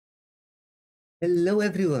Hello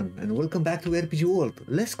everyone and welcome back to RPG World.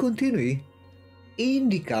 Let's continue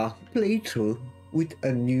Indika playthrough with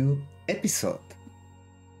a new episode.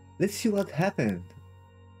 Let's see what happened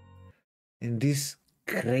in this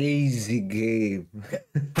crazy game.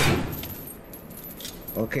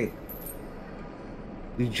 Okay.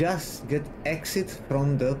 We just get exit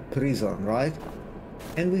from the prison, right?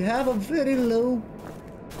 And we have a very low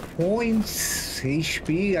points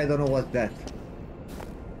HP. I don't know what that.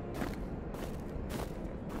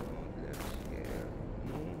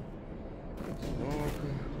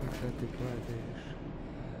 Ты падаешь.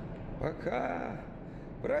 Пока!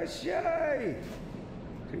 Прощай!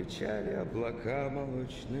 Кричали облака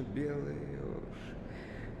молочно-белые уж.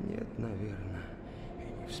 Нет, наверное,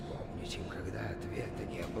 и не вспомнить им, когда ответа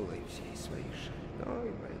не было, и всей своей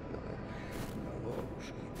шальной больной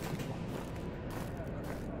головушки.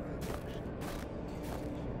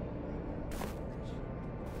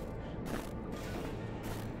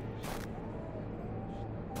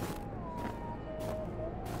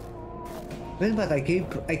 Well, but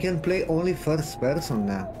I can play only first person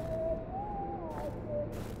now.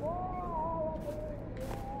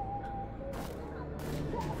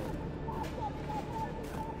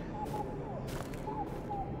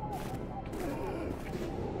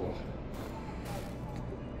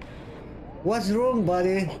 What's wrong,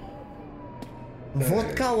 buddy?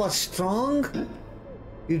 Vodka was strong?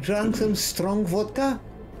 You drank some strong vodka?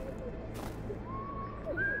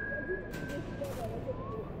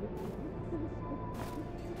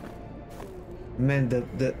 Man,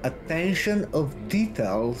 the attention of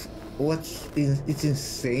details, it's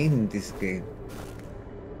insane in this game.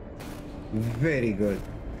 Very good.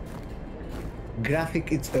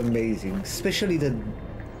 Graphic, it's amazing, especially the...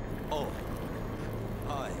 Oh,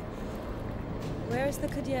 hi. Where is the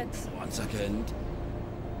cadet? 1 second.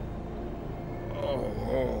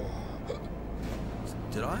 Oh.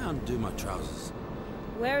 Did I undo my trousers?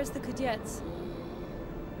 Where is the cadet?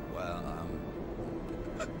 Well,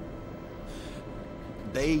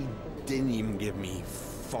 they didn't even give me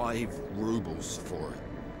 5 rubles for it.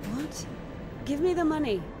 What? Give me the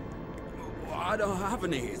money. I don't have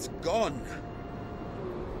any, it's gone.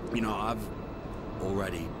 You know, I've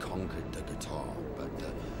already conquered the guitar, but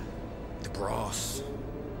the brass...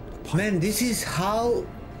 the Man, this is how...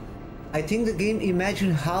 I think the game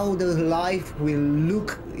imagine how the life will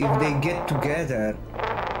look if they get together.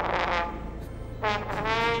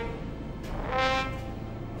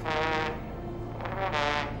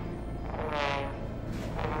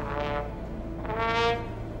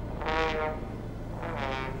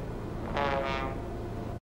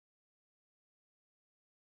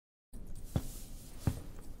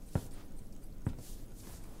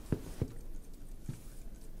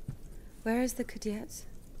 Where is the cadet?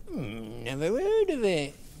 Never heard of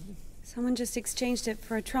it. Someone just exchanged it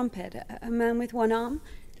for a trumpet. A man with one arm?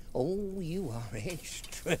 Oh, you are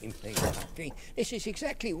extremely lucky. This is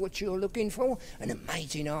exactly what you're looking for. An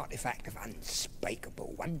amazing artifact of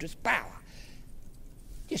unspeakable wondrous power.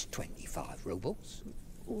 Just 25 rubles.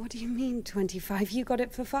 What do you mean, 25? You got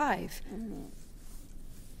it for 5.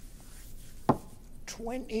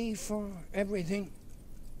 20 for everything.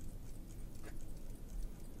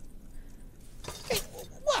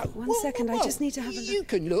 Whoa, One second, I just need to have a look. You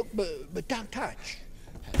can look, but don't touch.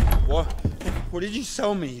 What? What did you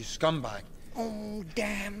sell me, you scumbag? Oh,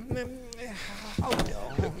 damn. Hold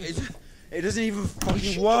on. It doesn't even fucking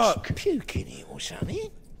Is she work. just puking it or something?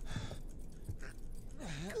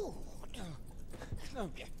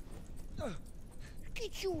 God.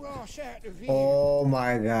 Get your ass out of here. Oh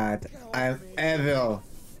my god, I'm evil.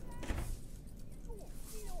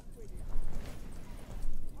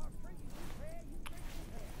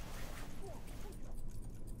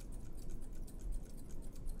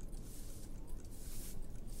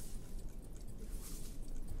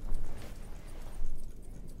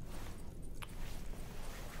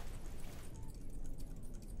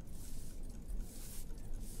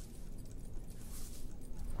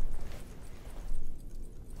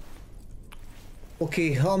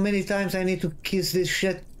 Okay, how many times I need to kiss this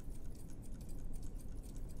shit?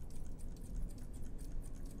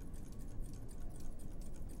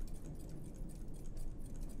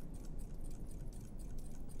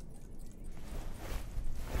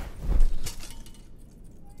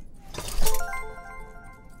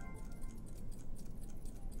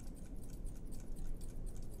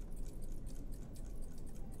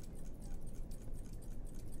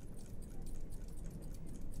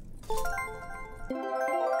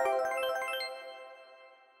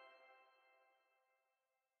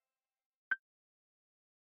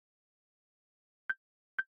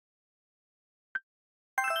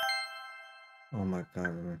 Oh my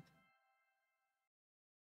god, man.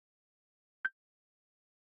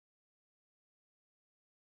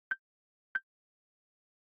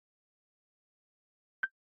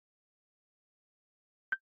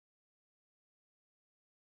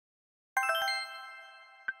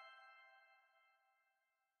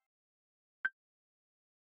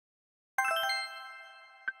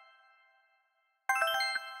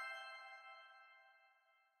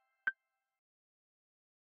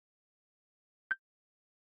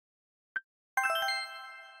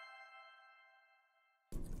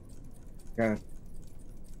 God.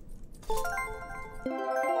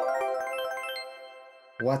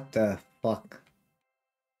 What the fuck?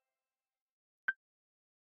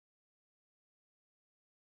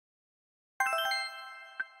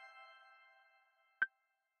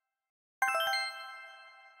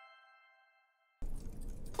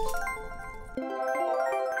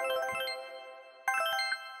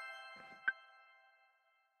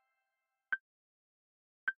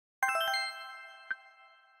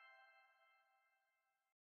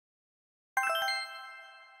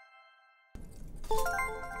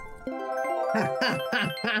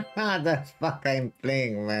 The fuck I'm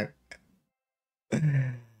playing, man.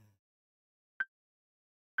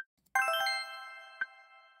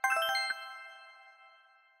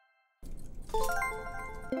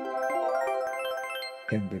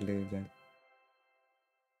 Can't believe that.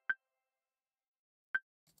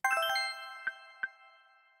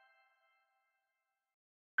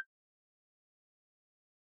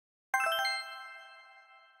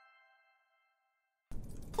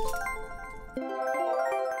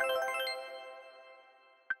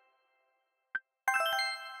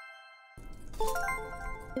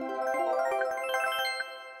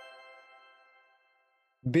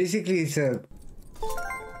 Basically, it's a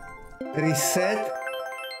reset.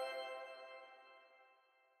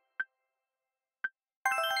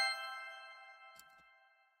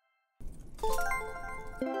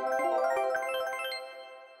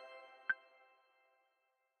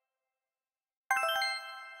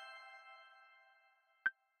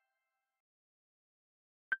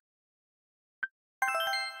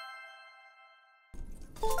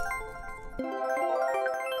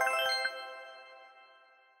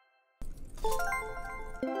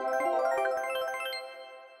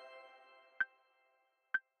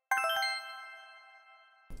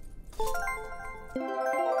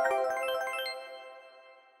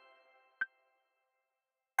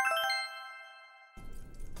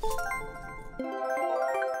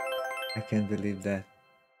 I can't believe that.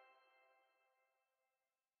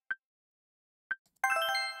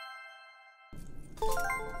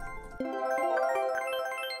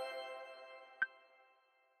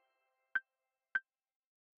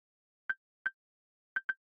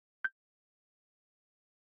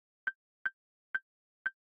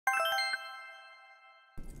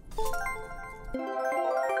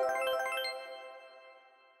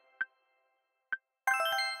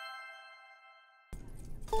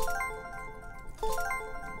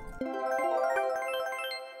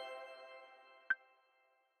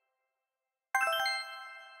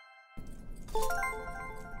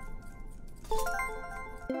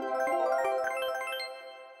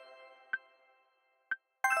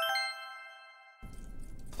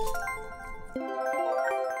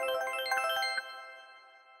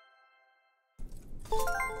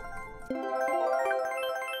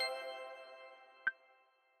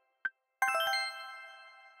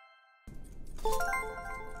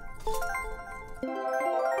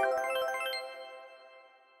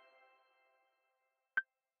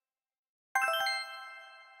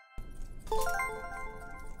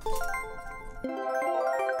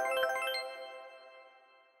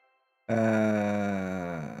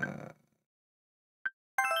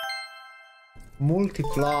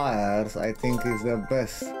 Multipliers, I think, is the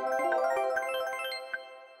best.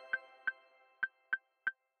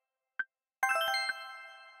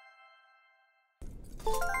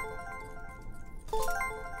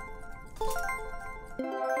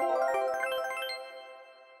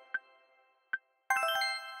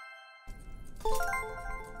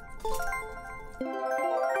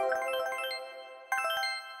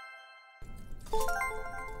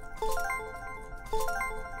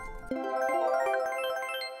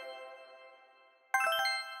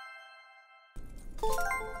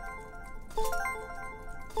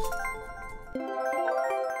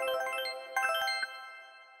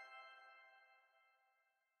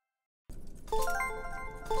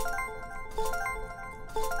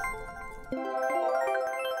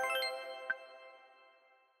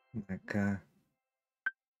 Oh my god.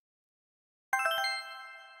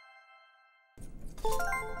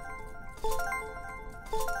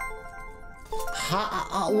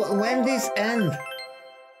 When this end?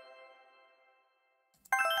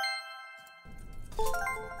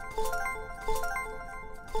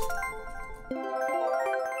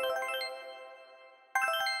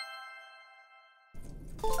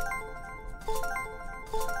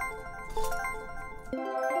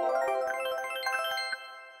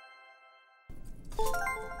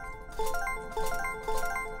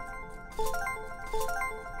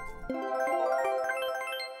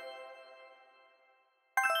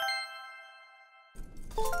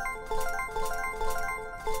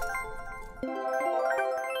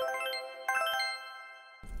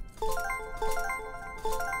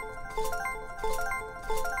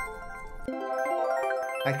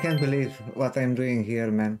 I can't believe what I'm doing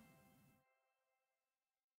here, man.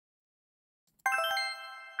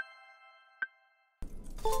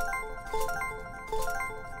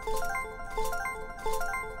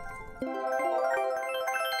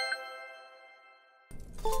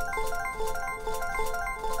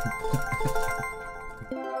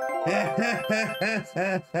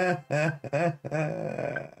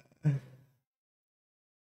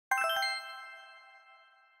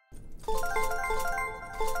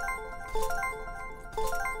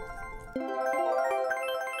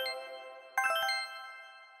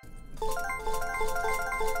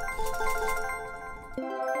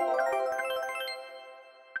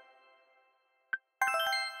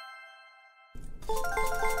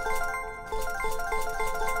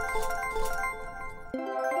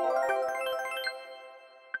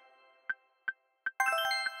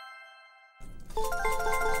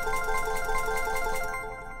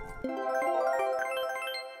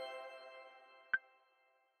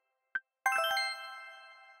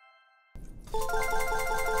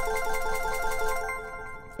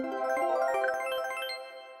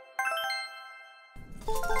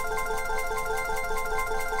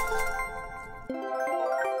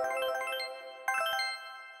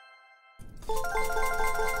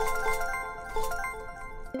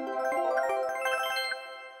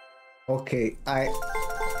 Okay,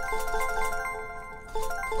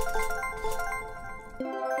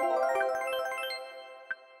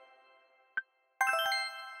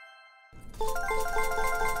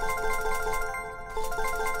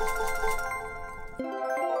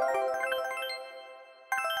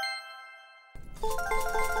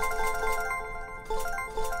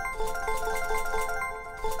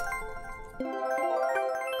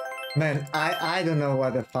 man, I don't know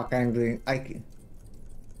what the fuck I'm doing.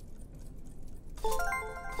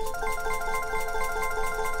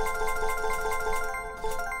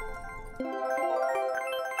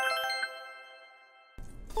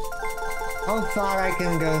 How far I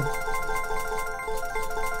can go?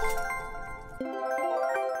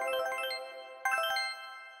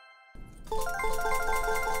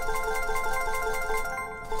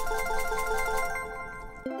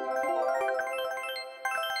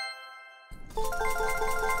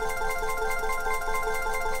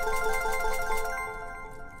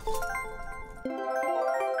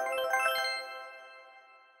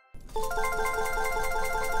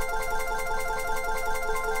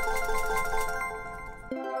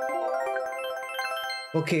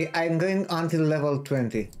 Okay, I'm going until level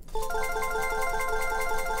 20.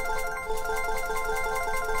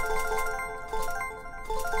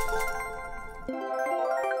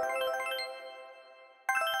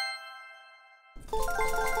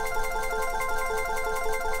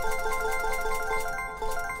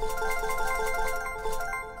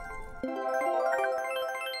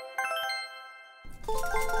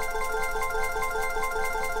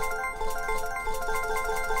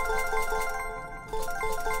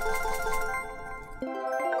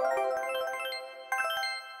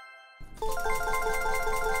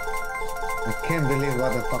 I can't believe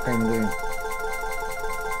what the fuck I'm doing.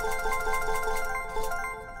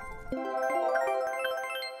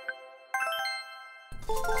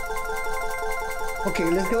 Okay,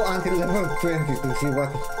 let's go until level 20 to see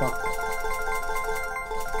what the fuck.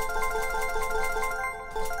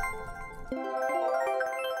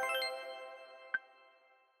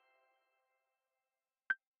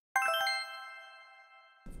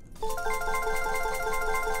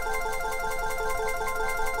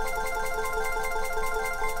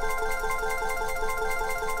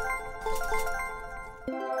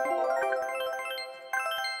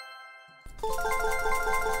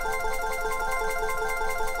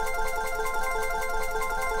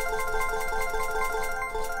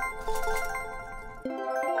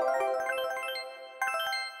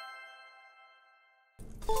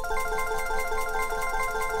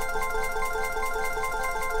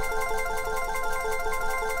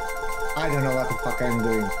 I don't know what the fuck I'm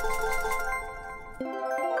doing.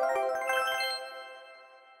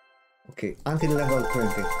 Okay, until level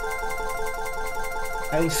 20.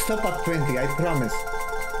 I will stop at 20, I promise.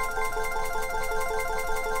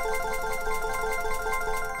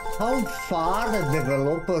 How far the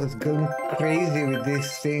developers going crazy with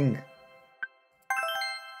this thing?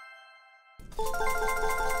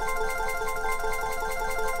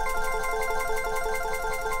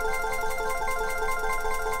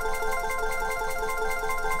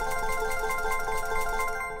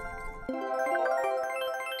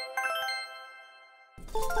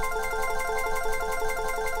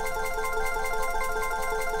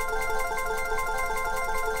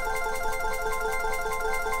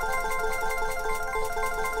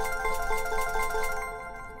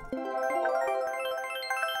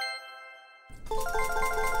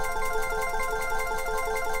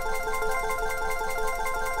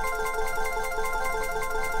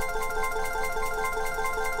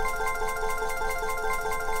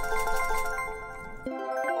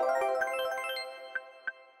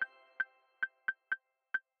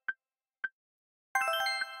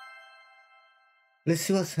 Let's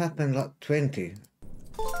see what's happened at 20.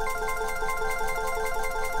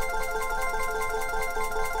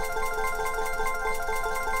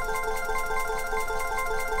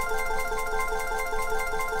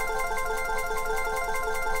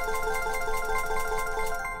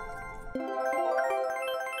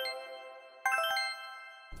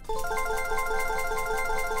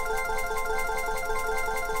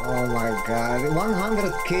 Oh my god,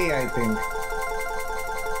 100k I think.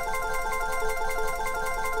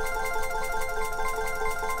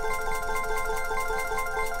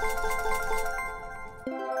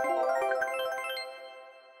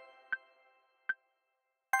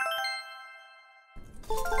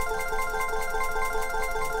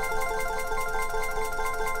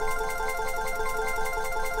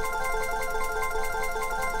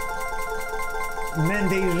 Man,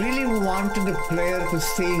 they really wanted the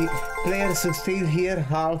players to stay here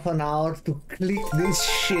half an hour to click this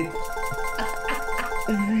shit.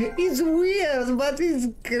 It's weird, but it's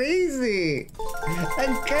crazy.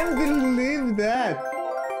 I can't believe that.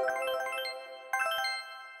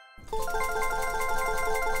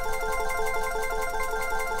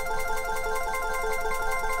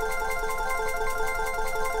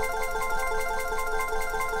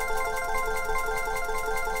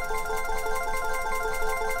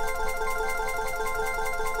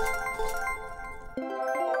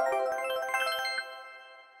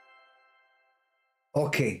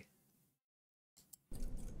 Okay.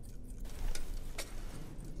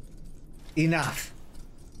 Enough.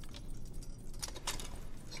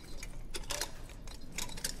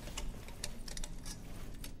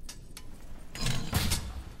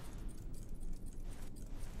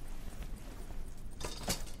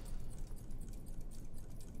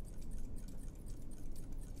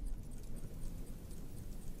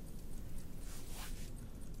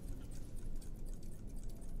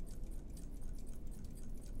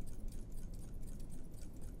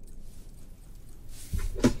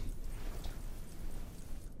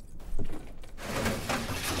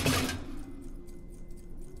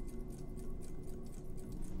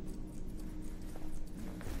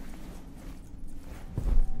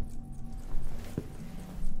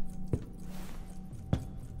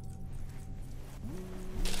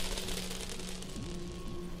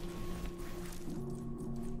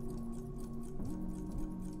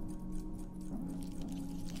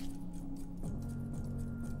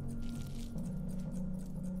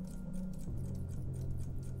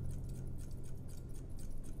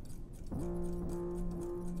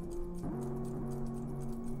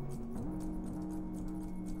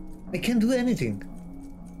 I can't do anything.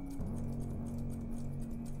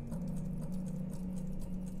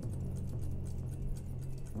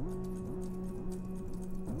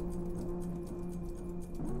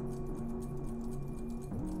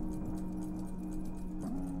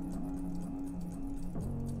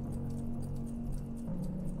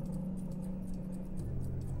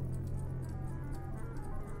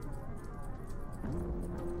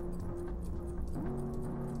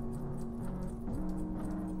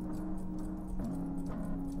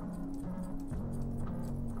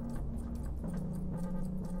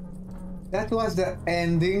 That was the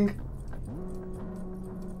ending.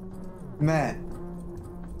 Man,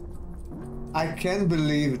 I can't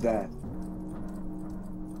believe that.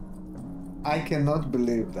 I cannot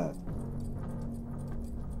believe that.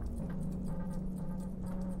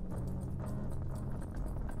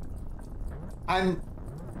 I'm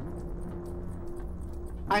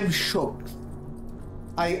shocked.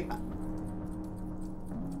 I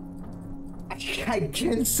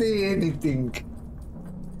can't say anything.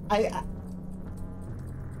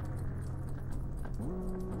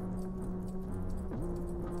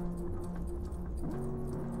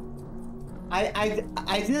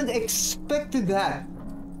 I didn't expect that.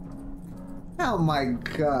 Oh my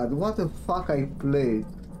god, what the fuck I played?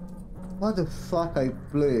 What the fuck I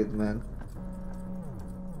played, man?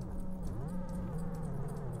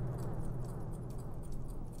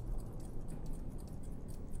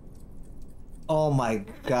 Oh my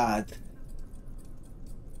god.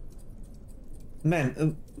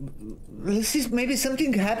 Man, this is maybe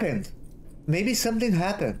something happened. Maybe something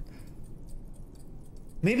happened.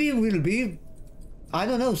 Maybe it will be, I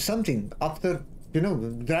don't know, something after, you know,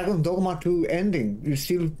 Dragon Dogma 2 ending. You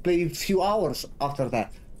still play a few hours after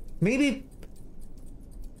that. Maybe,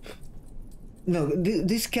 no,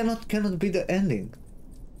 this cannot be the ending.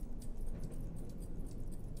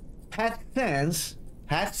 Had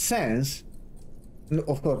sense,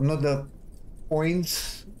 of course, not the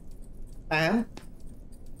points amp,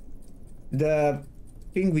 the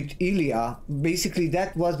thing with Ilya, basically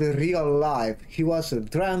that was the real life. He was a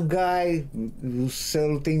drunk guy who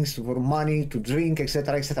sell things for money, to drink,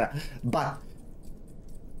 etc., etc. But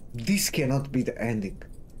this cannot be the ending.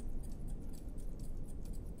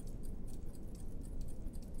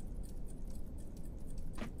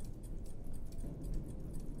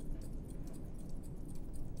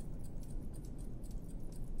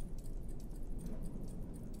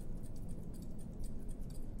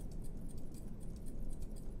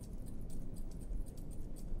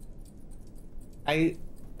 I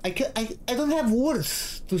don't have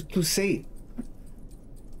words to say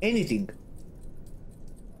anything.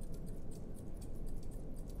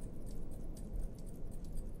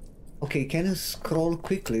 Okay, can you scroll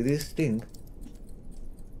quickly this thing?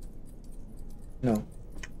 No.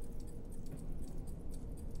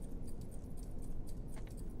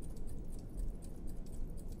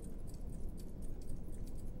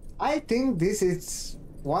 I think this is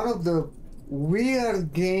one of the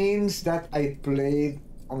weird games that I played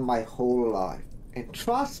on my whole life. And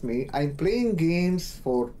trust me, I'm playing games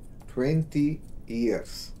for 20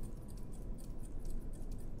 years.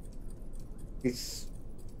 It's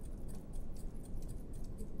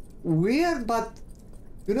weird, but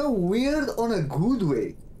you know, weird on a good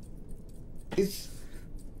way. It's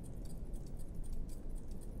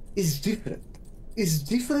different. It's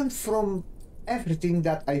different from everything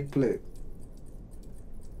that I played.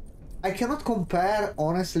 I cannot compare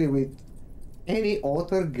honestly with any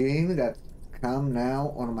other game that come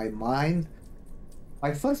now on my mind.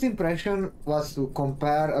 My first impression was to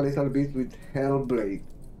compare a little bit with Hellblade,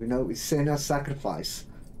 you know, with Sena's Sacrifice.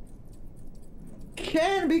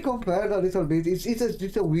 Can be compared a little bit.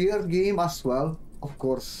 It's a weird game as well, of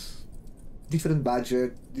course. Different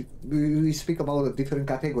budget. We speak about a different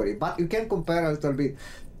category, but you can compare a little bit.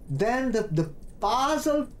 Then the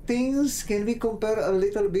puzzle things can be compared a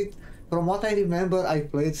little bit. From what I remember, I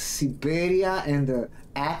played Siberia and the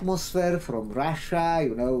atmosphere from Russia,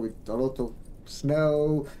 you know, with a lot of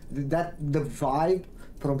snow. The vibe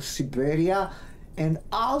from Siberia, and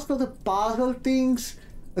also the puzzle things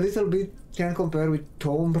a little bit can compare with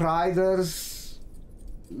Tomb Raiders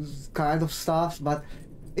kind of stuff, but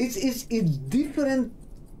it's different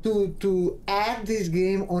to add this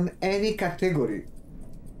game on any category.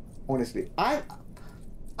 Honestly, I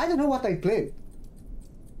don't know what I played.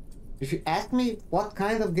 If you ask me what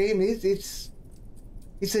kind of game it's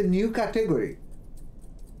a new category.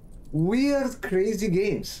 Weird, crazy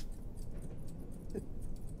games.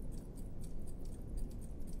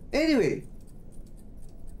 Anyway,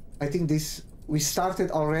 I think we started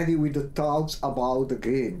already with the thoughts about the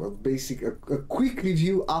game. A quick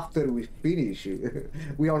review after we finish.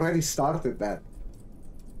 We already started that.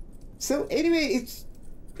 So anyway,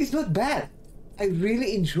 it's not bad. I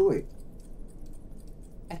really enjoy it.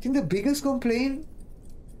 I think the biggest complaint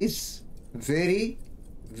is very,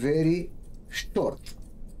 very short.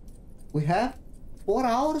 We have 4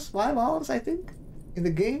 hours, 5 hours, I think, in the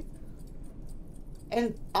game.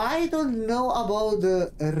 And I don't know about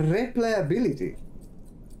the replayability.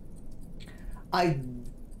 I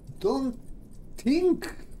don't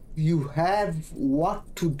think you have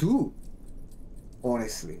what to do,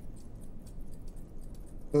 honestly.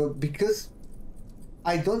 Because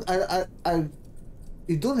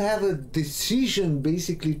you don't have a decision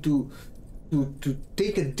basically to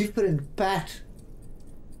take a different path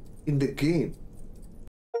in the game.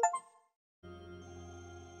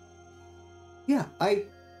 Yeah, I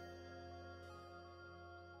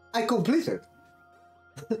completed.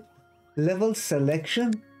 Level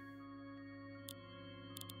selection.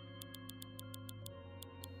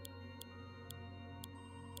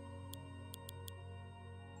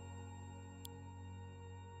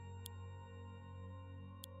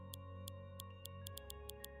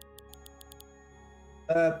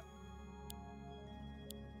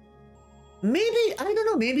 maybe, I don't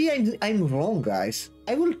know, maybe I'm wrong, guys.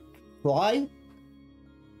 I will try,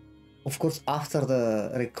 of course, after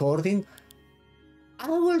the recording, I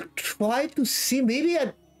will try to see, maybe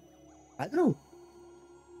I don't know,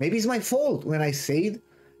 maybe it's my fault when I said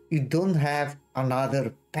you don't have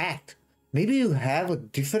another path. Maybe you have a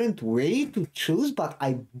different way to choose, but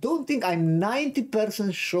I don't think, I'm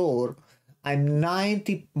 90% sure,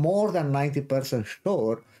 more than 90%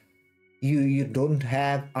 sure you don't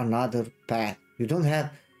have another path. You don't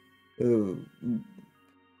have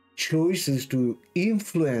choices to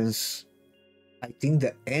influence, I think,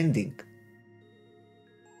 the ending.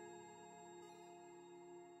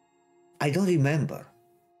 I don't remember.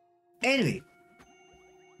 Anyway,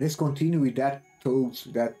 let's continue with that thoughts,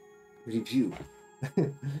 that review.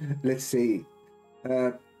 Let's say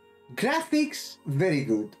graphics very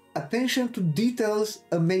good, attention to details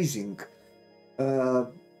amazing,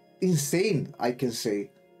 insane, I can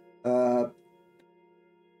say.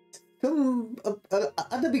 Some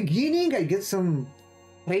at the beginning I get some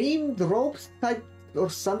frame drops type or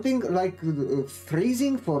something, like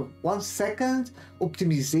freezing for 1 second.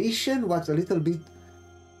 Optimization was a little bit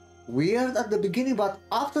weird at the beginning, but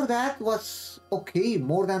after that was okay,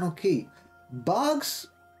 more than okay. Bugs,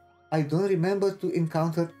 I don't remember to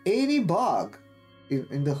encounter any bug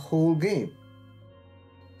in the whole game.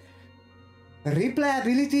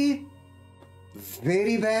 Replayability,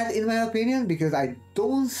 very bad in my opinion, because I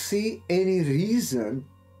don't see any reason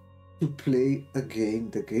to play again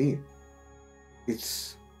the game.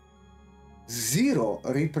 It's zero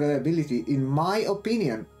replayability in my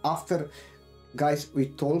opinion. After, guys,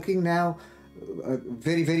 we're talking now,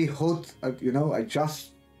 very hot, I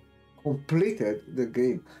just completed the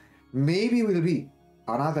game. Maybe will be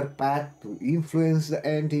another path to influence the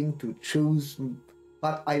ending, to choose,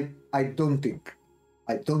 but I don't think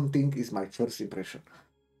is my first impression.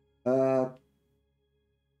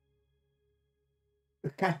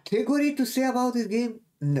 Category to say about this game?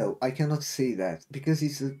 No, I cannot say that, because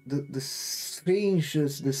it's the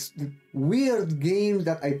strangest, the weird game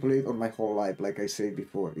that I played on my whole life. Like I said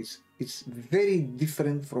before, it's very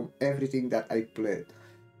different from everything that I played,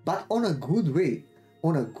 but on a good way. A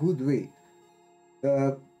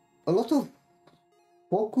lot of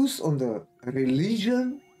focus on the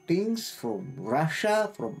religion things from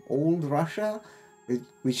Russia, from old Russia,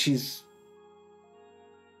 which is,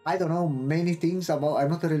 I don't know many things about.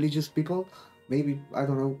 I'm not a religious people. Maybe, I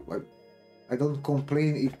don't know. I don't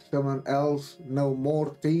complain if someone else know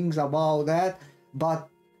more things about that. But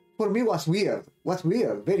for me, was weird.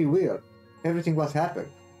 Very weird. Everything was happened.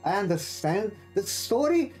 I understand the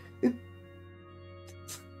story.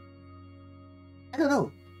 I don't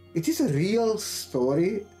know. It is a real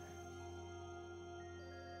story.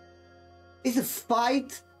 It's a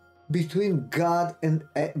fight between God and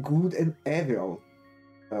good and evil.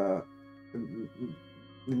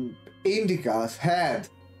 Indika's head,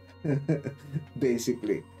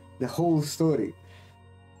 basically, the whole story.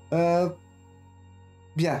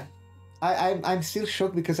 Yeah, I'm still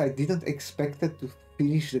shocked because I didn't expect it to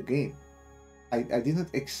finish the game. I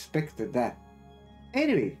didn't expect that.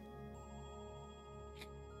 Anyway,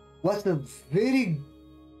 was a very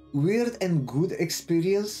weird and good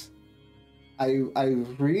experience. I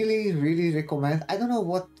really recommend. I don't know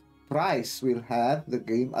what price will have the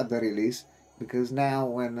game at the release, because now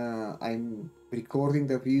when I'm recording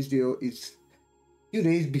the video, it's few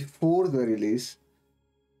days before the release.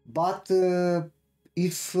 But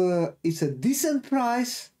if it's a decent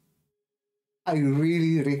price, I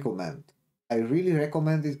really recommend. I really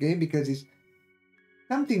recommend this game because it's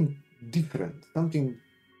something different, something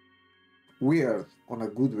weird on a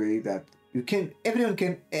good way that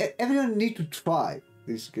everyone need to try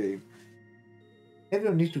this game.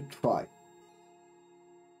 Everyone need to try.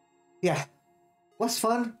 Yeah, was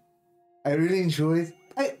fun. I really enjoyed.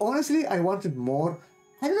 I wanted more.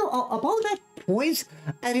 I don't know about that points.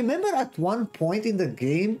 I remember at one point in the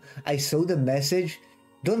game, I saw the message,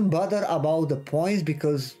 don't bother about the points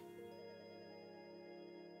because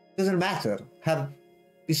it doesn't matter.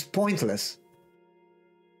 It's pointless.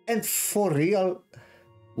 And for real,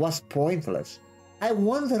 was pointless. I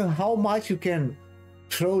wonder how much you can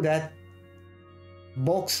throw that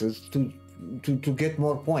boxes to get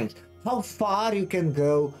more points. How far you can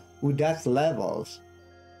go with that levels.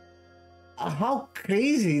 How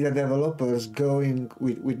crazy the developers going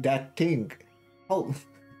with that thing. Oh,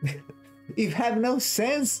 it have no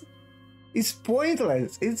sense. It's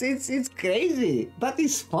pointless. It's crazy, but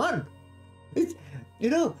it's fun. It's,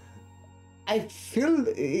 I feel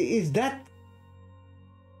it's that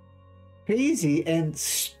crazy and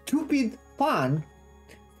stupid fun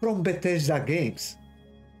from Bethesda games.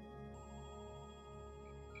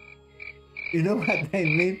 You know what I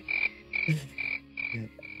mean?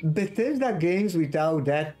 Bethesda games without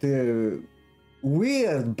that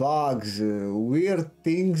weird bugs, weird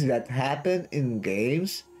things that happen in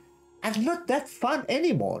games are not that fun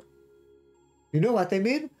anymore. You know what I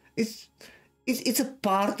mean? It's a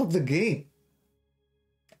part of the game.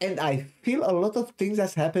 And I feel a lot of things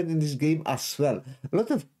that's happened in this game as well. A lot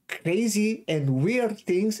of crazy and weird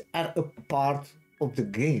things are a part of the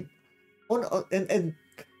game. And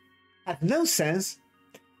have no sense,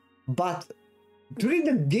 but during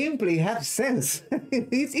the gameplay have sense.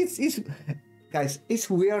 It's guys, it's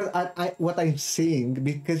weird what I'm saying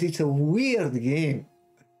because it's a weird game.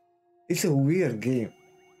 It's a weird game.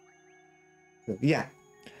 So, yeah,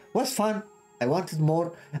 was fun. I wanted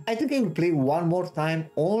more. I think I will play one more time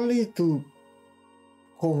only to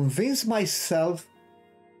convince myself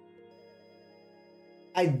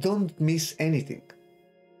I don't miss anything.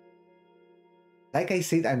 Like I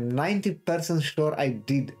said, I'm 90% sure I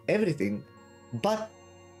did everything, but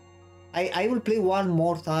I will play one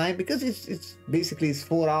more time because it's basically it's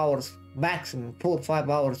 4 hours maximum, 4 or 5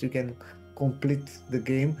 hours you can complete the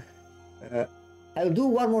game. I'll do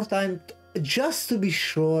one more time just to be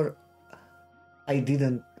sure I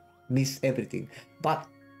didn't miss everything. But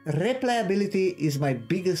replayability is my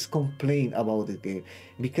biggest complaint about the game,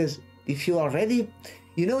 because if you already,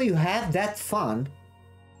 you have that fun,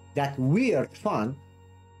 that weird fun,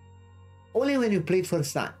 only when you play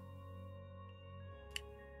first time.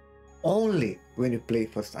 Only when you play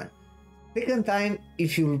first time. Second time,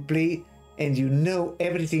 if you play and you know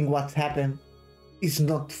everything what happened, it's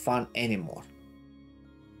not fun anymore.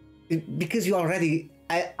 Because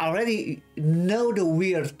I already know the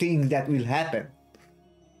weird things that will happen.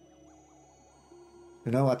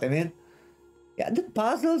 You know what I mean? Yeah, the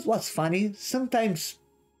puzzles was funny, sometimes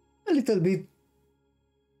a little bit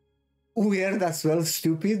weird as well,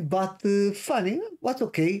 stupid, but funny, was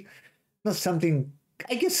okay. Not something,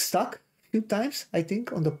 I get stuck a few times, I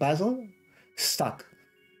think, on the puzzle. Stuck.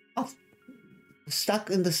 Stuck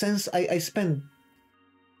in the sense I spend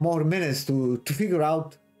more minutes to figure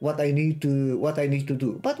out what I need to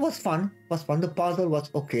do. But was fun. The puzzle was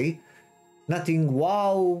okay. Nothing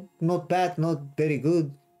wow, not bad, not very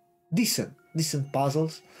good. Decent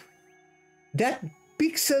puzzles. That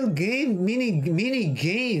pixel game mini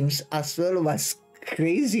games as well was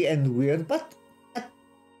crazy and weird, but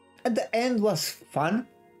at the end was fun.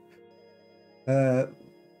 As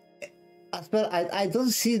well, I don't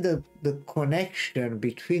see the connection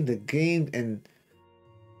between the game and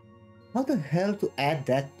how the hell to add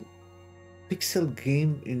that pixel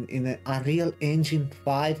game in an Unreal Engine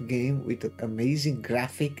 5 game with an amazing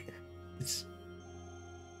graphic.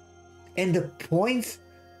 And the points,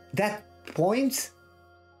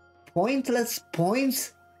 pointless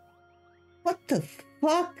points. What the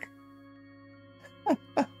fuck?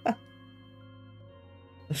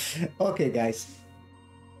 Okay, guys.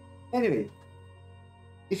 Anyway,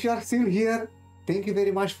 if you are still here, thank you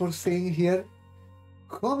very much for staying here.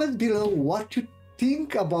 Comment below what you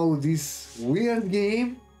think about this weird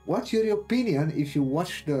game. What's your opinion if you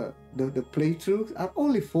watch the playthrough? Are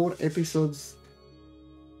only 4 episodes.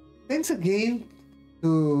 Thanks again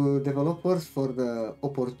to developers for the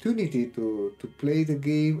opportunity to play the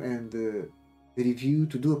game and the review,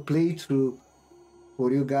 to do a playthrough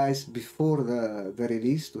for you guys before the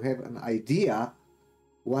release, to have an idea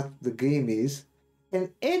what the game is.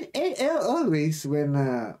 And always when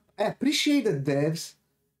I appreciate the devs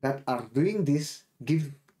that are doing this,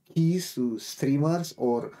 give keys to streamers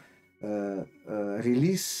or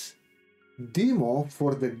release demo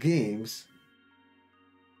for the games,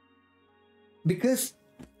 because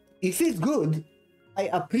if it's good, I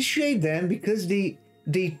appreciate them because they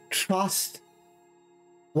trust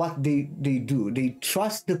what they do. They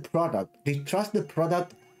trust the product. They trust the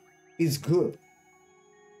product is good.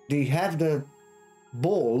 They have the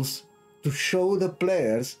balls to show the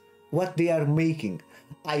players what they are making.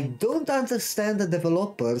 I don't understand the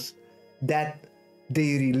developers that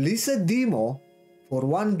they release a demo for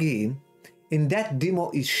one game and that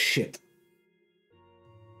demo is shit.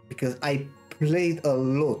 Because I played a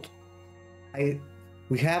lot.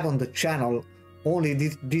 We have on the channel only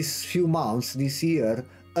these few months, this year,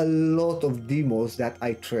 a lot of demos that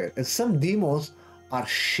I tried. And some demos are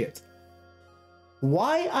shit.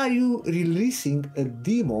 Why are you releasing a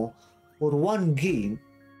demo for one game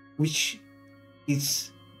which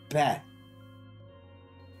is bad?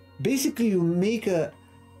 Basically, you make a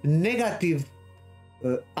negative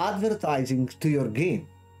advertising to your game.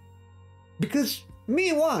 Because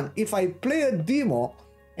if I play a demo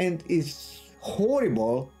and it's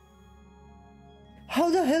horrible, how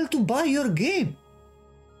the hell to buy your game?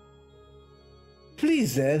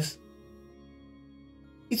 please devs,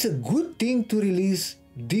 it's a good thing to release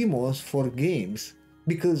demos for games,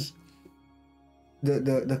 because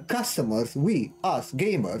the customers, us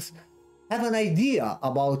gamers, have an idea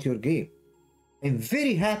about your game. I'm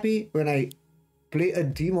very happy when I play a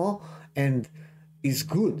demo and it's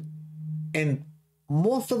good. And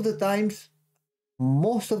most of the times,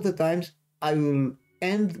 I will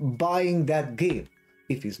end buying that game.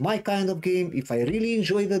 If it's my kind of game, if I really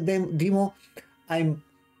enjoy the demo,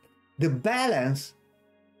 the balance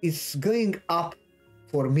is going up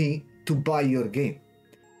for me to buy your game.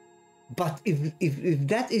 But if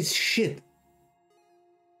that is shit,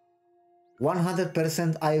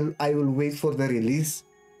 100% I will wait for the release.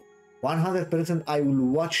 100% I will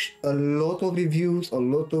watch a lot of reviews, a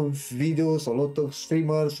lot of videos, a lot of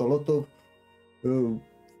streamers, a lot of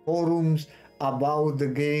forums about the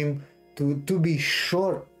game to be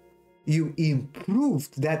sure you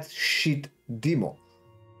improved that shit demo.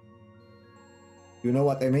 You know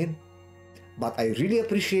what I mean? But I really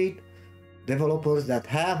appreciate developers that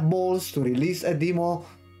have balls to release a demo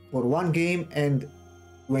for one game, and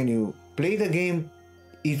when you play the game,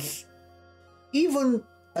 it's even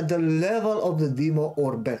at the level of the demo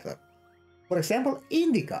or better. For example,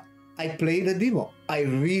 Indika. I played the demo. I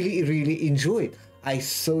really enjoyed. I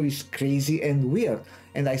saw it's crazy and weird,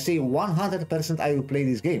 and I say 100% I will play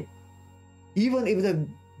this game. Even if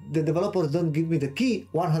the developers don't give me the key,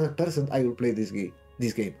 100% I will play this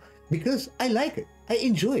game because I like it. I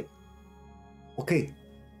enjoy it. Okay,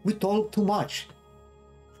 we talk too much.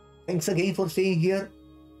 Thanks again for staying here.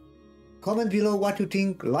 Comment below what you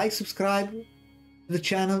think. Like, subscribe to the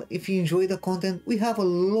channel if you enjoy the content. We have a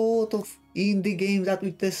lot of indie games that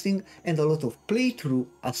we're testing and a lot of playthrough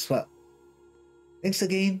as well. Thanks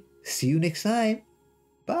again. See you next time.